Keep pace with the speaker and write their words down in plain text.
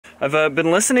I've been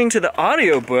listening to the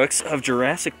audiobooks of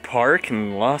Jurassic Park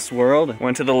and Lost World.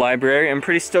 Went to the library. I'm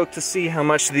pretty stoked to see how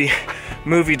much the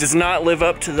movie does not live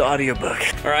up to the audiobook.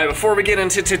 All right, before we get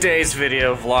into today's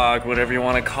video, vlog, whatever you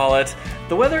want to call it,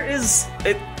 the weather is,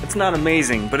 it's not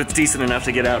amazing, but it's decent enough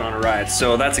to get out on a ride.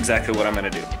 So that's exactly what I'm gonna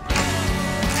do.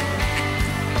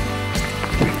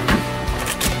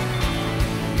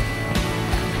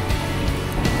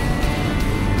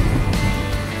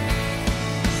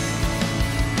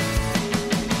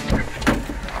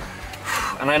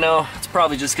 And I know it's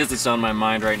probably just because it's on my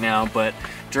mind right now, but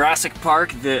Jurassic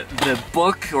Park, the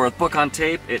book, or book on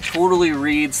tape, it totally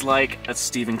reads like a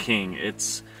Stephen King.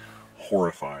 It's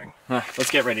horrifying. Let's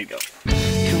get ready to go.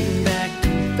 Come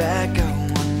back,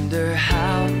 I wonder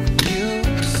how you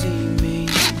see me.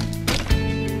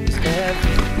 Is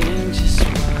everything just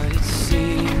what it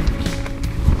seems?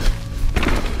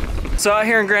 So out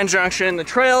here in Grand Junction, the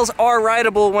trails are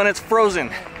rideable when it's frozen.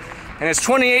 And it's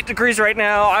 28 degrees right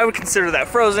now. I would consider that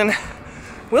frozen.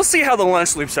 We'll see how the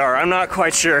lunch loops are. I'm not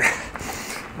quite sure.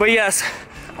 But yes,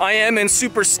 I am in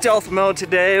super stealth mode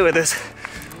today with this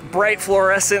bright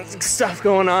fluorescent stuff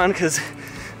going on because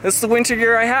this is the winter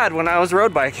gear I had when I was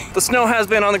road biking. The snow has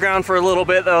been on the ground for a little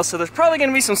bit though, so there's probably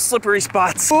gonna be some slippery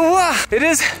spots. Ooh, it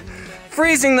is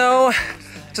freezing though.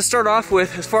 To start off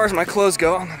with, as far as my clothes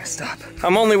go, I'm gonna stop.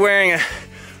 I'm only wearing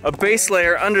a base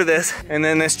layer under this, and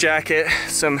then this jacket,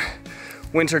 some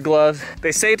winter gloves.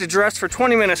 They say to dress for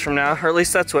 20 minutes from now, or at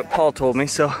least that's what Paul told me,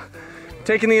 so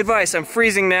taking the advice. I'm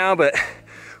freezing now, but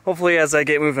hopefully as I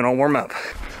get moving, I'll warm up.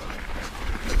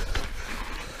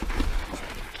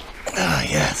 Ah,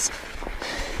 yes.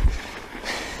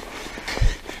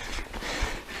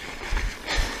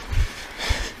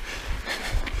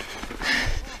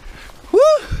 Woo!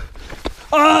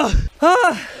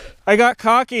 I got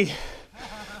cocky.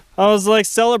 I was like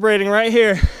celebrating right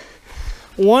here.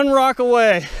 One rock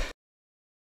away.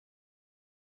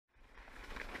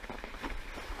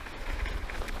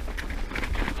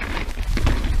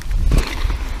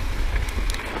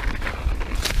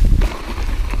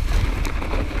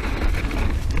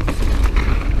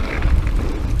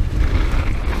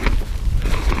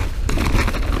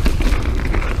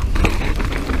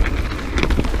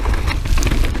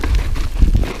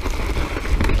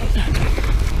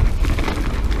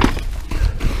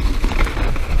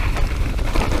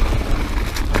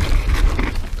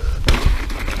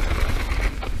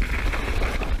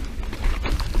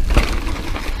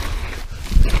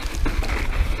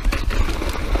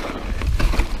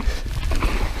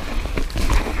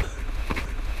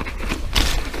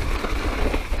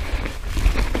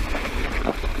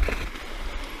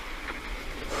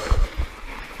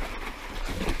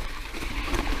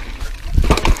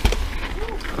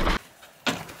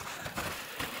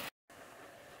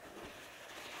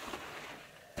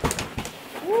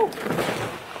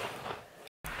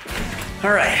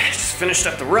 Alright, just finished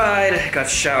up the ride, got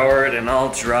showered and all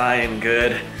dry and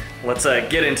good. Let's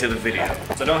get into the video.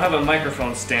 So I don't have a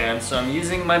microphone stand, so I'm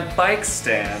using my bike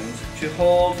stand to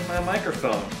hold my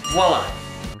microphone. Voila!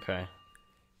 Okay.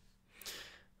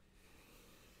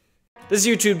 This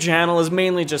YouTube channel is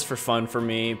mainly just for fun for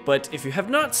me, but if you have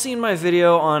not seen my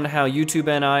video on how YouTube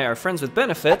and I are friends with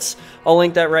benefits, I'll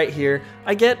link that right here.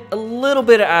 I get a little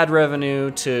bit of ad revenue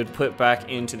to put back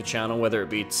into the channel, whether it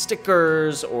be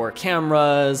stickers or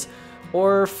cameras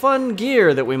or fun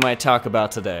gear that we might talk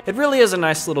about today. It really is a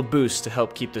nice little boost to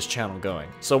help keep this channel going.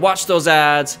 So watch those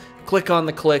ads, click on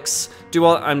the clicks, do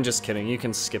all— I'm just kidding, you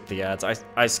can skip the ads.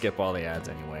 I skip all the ads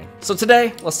anyway. So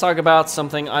today, let's talk about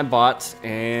something I bought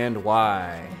and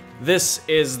why. This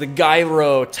is the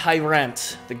Giro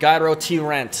Tyrant. The Giro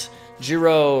Tyrant.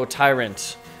 Giro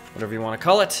Tyrant. Whatever you want to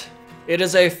call it. It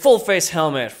is a full face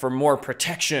helmet for more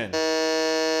protection.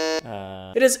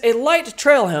 It is a light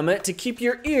trail helmet to keep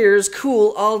your ears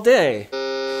cool all day.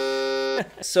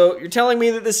 So you're telling me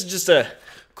that this is just a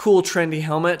cool trendy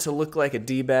helmet to look like a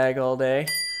D-bag all day?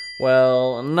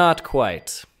 Well, not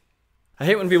quite. I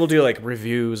hate when people do like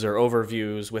reviews or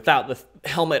overviews without the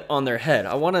helmet on their head.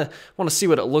 I wanna see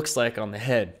what it looks like on the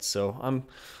head, so I'm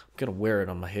gonna wear it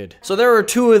on my head. So there are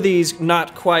two of these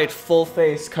not quite full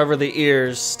face cover the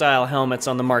ears style helmets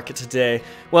on the market today.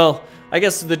 Well, I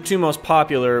guess the two most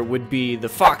popular would be the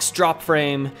Fox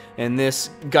Dropframe and this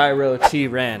Giro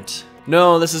Tyrant.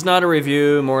 No, this is not a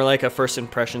review, more like a first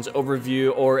impressions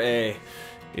overview or a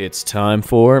it's time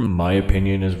for my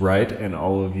opinion is right, and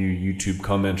all of you YouTube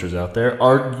commenters out there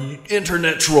are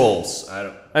internet trolls.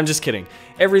 I'm just kidding.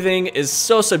 Everything is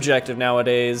so subjective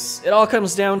nowadays. It all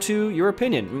comes down to your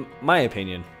opinion, my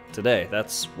opinion. Today,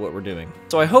 that's what we're doing.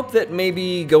 So I hope that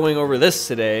maybe going over this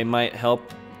today might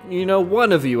help you know,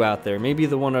 one of you out there, maybe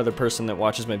the one other person that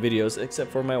watches my videos,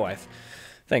 except for my wife.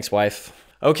 Thanks, wife.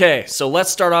 Okay, so let's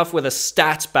start off with a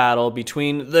stats battle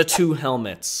between the two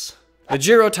helmets. The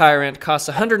Giro Tyrant costs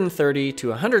 $130 to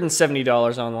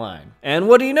 $170 online. And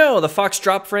what do you know, the Fox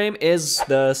Dropframe is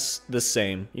the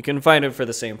same. You can find it for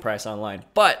the same price online.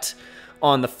 But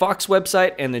on the Fox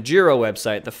website and the Giro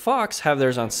website, the Fox have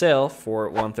theirs on sale for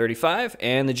 $135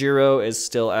 and the Giro is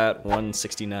still at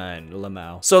 $169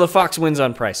 Lamau. So the Fox wins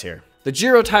on price here. The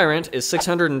Giro Tyrant is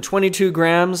 622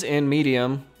 grams in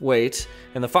medium weight,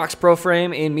 and the Fox Pro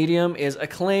Frame in medium is a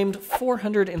claimed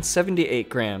 478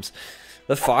 grams.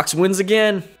 The Fox wins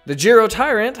again. The Giro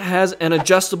Tyrant has an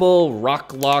adjustable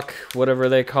rock lock, whatever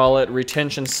they call it,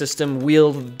 retention system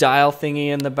wheel dial thingy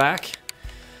in the back.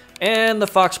 And the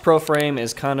Fox Pro Frame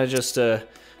is kind of just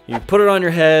you put it on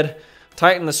your head,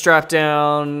 tighten the strap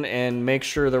down, and make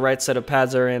sure the right set of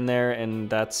pads are in there, and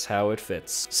that's how it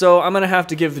fits. So I'm gonna have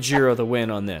to give the Giro the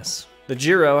win on this. The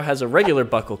Giro has a regular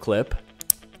buckle clip,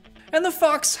 and the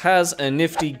Fox has a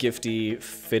nifty gifty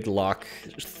fidlock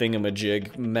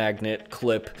thingamajig magnet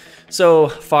clip, so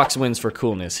Fox wins for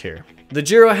coolness here. The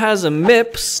Giro has a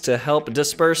MIPS to help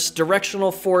disperse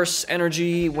directional force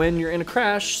energy when you're in a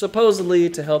crash, supposedly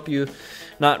to help you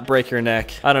not break your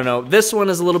neck. I don't know. This one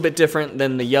is a little bit different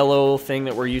than the yellow thing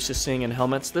that we're used to seeing in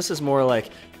helmets. This is more like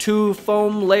 2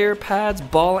 foam layer pads,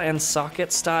 ball and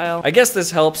socket style. I guess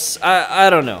this helps. I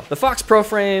don't know. The Fox Pro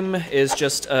Frame is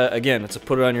just again, it's a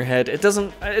put it on your head. It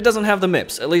doesn't have the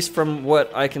MIPS, at least from what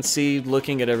I can see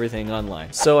looking at everything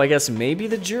online. So I guess maybe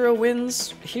the Giro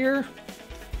wins here.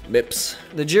 MIPS.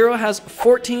 The Giro has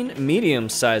 14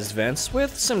 medium-sized vents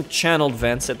with some channeled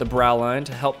vents at the brow line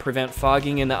to help prevent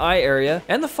fogging in the eye area,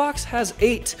 and the Fox has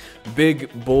 8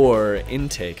 big bore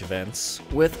intake vents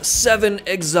with 7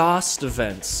 exhaust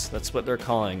vents, that's what they're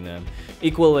calling them,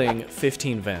 equaling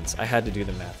 15 vents. I had to do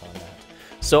the math on that.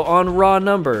 So on raw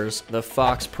numbers, the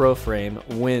Fox Pro Frame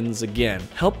wins again,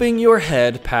 helping your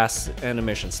head pass an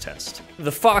emissions test.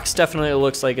 The Fox definitely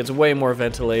looks like it's way more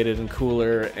ventilated and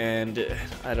cooler, and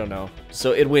I don't know.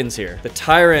 So it wins here. The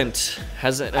Tyrant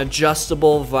has an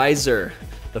adjustable visor.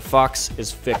 The Fox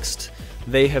is fixed.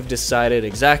 They have decided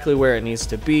exactly where it needs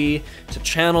to be to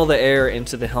channel the air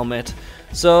into the helmet.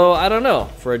 So I don't know,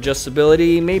 for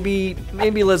adjustability,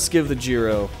 maybe let's give the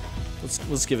Giro.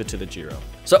 Let's give it to the Giro.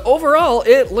 So overall,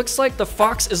 it looks like the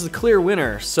Fox is the clear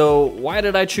winner. So why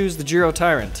did I choose the Giro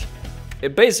Tyrant?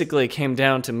 It basically came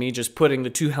down to me just putting the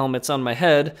 2 helmets on my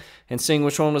head and seeing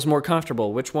which one was more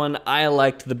comfortable, which one I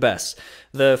liked the best.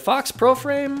 The Fox Pro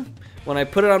Frame, when I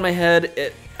put it on my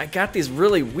head, I got these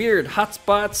really weird hot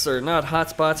spots, or not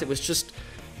hot spots, it was just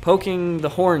poking the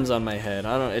horns on my head.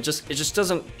 I don't know, it just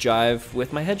doesn't jive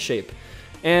with my head shape.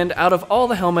 And out of all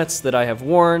the helmets that I have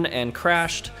worn and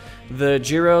crashed, the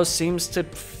Giro seems to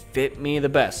fit me the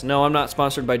best. No, I'm not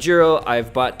sponsored by Giro.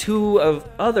 I've bought 2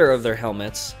 of their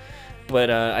helmets, but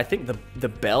I think the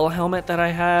Bell helmet that I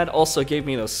had also gave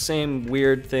me those same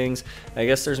weird things. I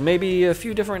guess there's maybe a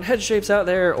few different head shapes out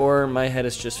there, or my head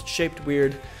is just shaped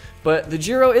weird. But the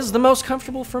Giro is the most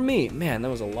comfortable for me. Man, that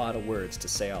was a lot of words to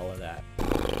say all of that.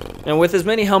 And with as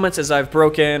many helmets as I've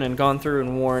broken and gone through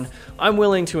and worn, I'm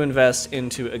willing to invest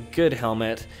into a good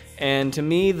helmet. And to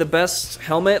me, the best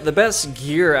helmet, the best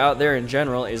gear out there in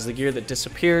general is the gear that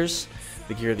disappears,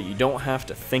 the gear that you don't have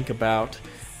to think about.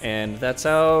 And that's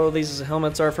how these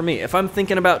helmets are for me. If I'm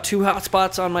thinking about 2 hot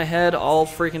spots on my head all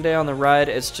freaking day on the ride,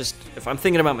 it's just, if I'm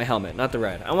thinking about my helmet, not the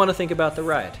ride. I want to think about the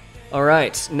ride.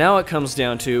 Alright, now it comes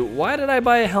down to, why did I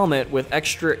buy a helmet with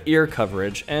extra ear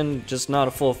coverage and just not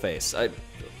a full face? I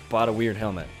bought a weird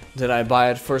helmet. Did I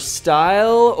buy it for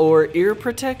style or ear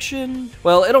protection?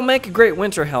 Well, it'll make a great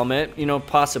winter helmet, you know,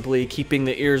 possibly keeping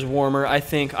the ears warmer. I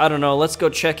think, I don't know, let's go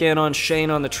check in on Shane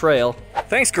on the trail.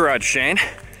 Thanks, Garage Shane.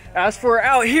 As for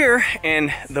out here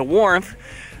in the warmth,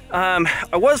 I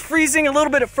was freezing a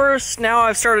little bit at first. Now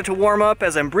I've started to warm up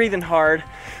as I'm breathing hard.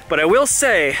 But I will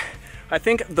say, I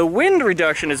think the wind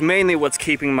reduction is mainly what's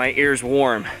keeping my ears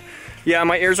warm. Yeah,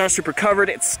 my ears aren't super covered.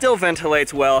 It still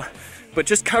ventilates well. But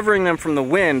just covering them from the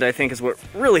wind, I think, is what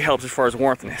really helps as far as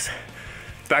warmthness.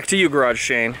 Back to you, Garage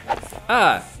Shane.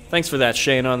 Thanks for that,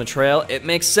 Shane on the trail. It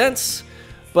makes sense.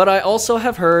 But I also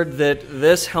have heard that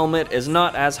this helmet is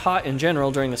not as hot in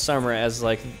general during the summer as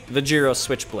like the Giro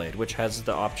Switchblade, which has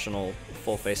the optional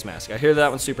full face mask. I hear that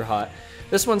one's super hot.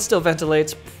 This one still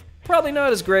ventilates, probably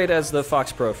not as great as the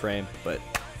Fox Pro Frame, but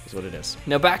is what it is.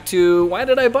 Now back to, why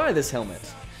did I buy this helmet?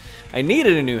 I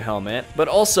needed a new helmet, but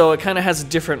also it kind of has a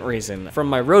different reason. From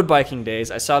my road biking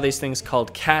days, I saw these things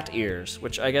called cat ears,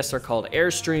 which I guess are called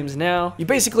Streamz now. You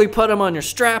basically put them on your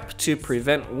strap to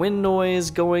prevent wind noise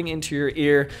going into your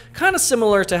ear, kind of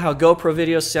similar to how GoPro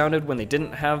videos sounded when they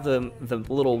didn't have the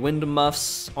little wind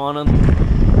muffs on them.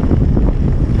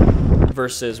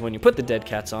 Versus when you put the dead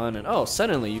cats on and oh,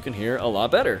 suddenly you can hear a lot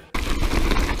better.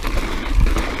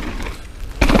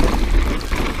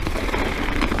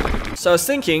 So I was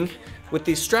thinking, with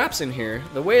these straps in here,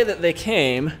 the way that they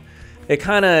came, it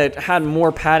kind of had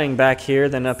more padding back here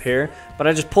than up here, but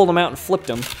I just pulled them out and flipped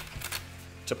them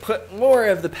to put more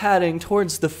of the padding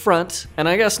towards the front. And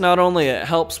I guess not only it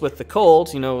helps with the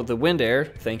cold, you know, the wind air,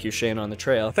 thank you Shane on the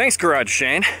trail. Thanks, Garage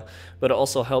Shane. But it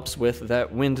also helps with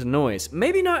that wind noise.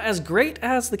 Maybe not as great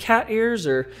as the cat ears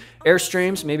or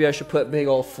Streamz. Maybe I should put big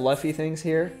old fluffy things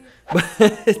here. But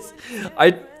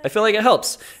I feel like it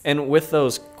helps. And with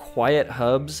those quiet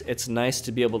hubs, it's nice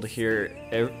to be able to hear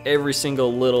every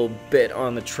single little bit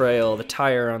on the trail, the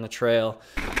tire on the trail.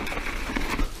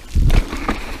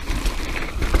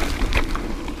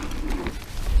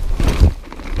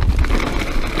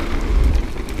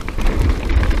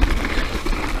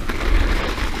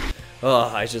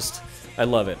 Oh, I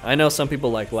love it. I know some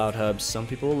people like loud hubs, some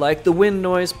people like the wind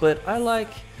noise, but I like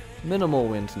minimal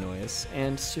wind noise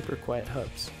and super quiet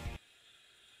hubs.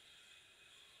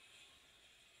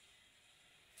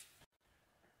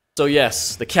 So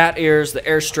yes, the cat ears, the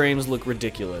Streamz look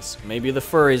ridiculous. Maybe the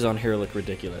furries on here look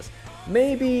ridiculous.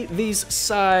 Maybe these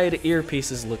side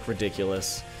earpieces look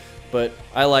ridiculous, but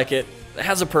I like it. It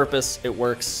has a purpose, it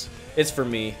works, it's for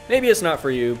me. Maybe it's not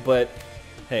for you, but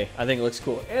hey, I think it looks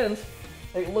cool. And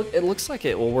it looks like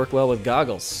it will work well with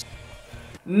goggles.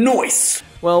 Nice!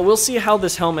 Well, we'll see how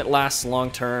this helmet lasts long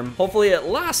term. Hopefully it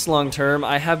lasts long term.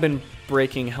 I have been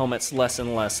breaking helmets less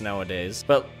and less nowadays.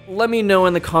 But let me know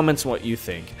in the comments what you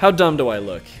think. How dumb do I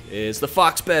look? Is the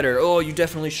Fox better? Oh, you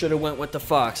definitely should have went with the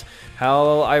Fox.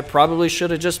 How I probably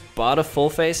should have just bought a full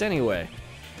face anyway.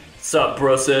 Sup,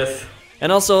 brosif?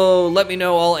 And also, let me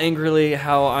know all angrily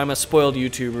how I'm a spoiled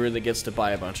YouTuber that gets to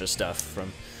buy a bunch of stuff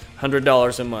from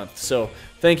 $100 a month. So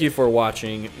thank you for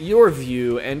watching. Your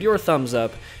view and your thumbs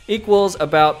up equals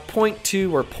about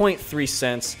 0.2 or 0.3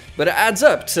 cents, but it adds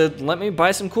up to let me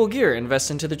buy some cool gear, invest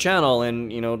into the channel,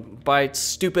 and, you know, buy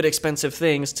stupid expensive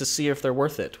things to see if they're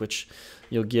worth it, which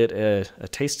you'll get a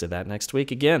taste of that next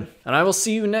week again. And I will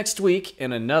see you next week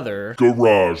in another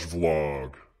garage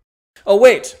vlog. Oh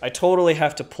wait, I totally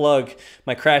have to plug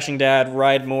my Crashing Dad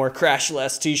Ride More Crash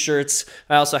Less t-shirts.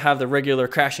 I also have the regular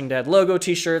Crashing Dad logo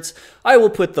t-shirts. I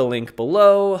will put the link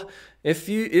below. If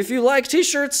you like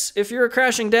t-shirts, if you're a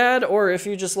Crashing Dad, or if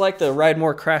you just like the Ride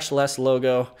More Crash Less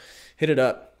logo, hit it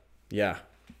up. Yeah.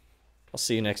 I'll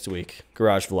see you next week.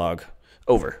 Garage vlog.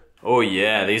 Over. Oh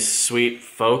yeah, these sweet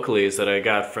Folkleys that I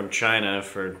got from China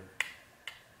for,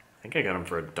 I think I got them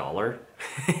for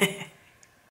 $1.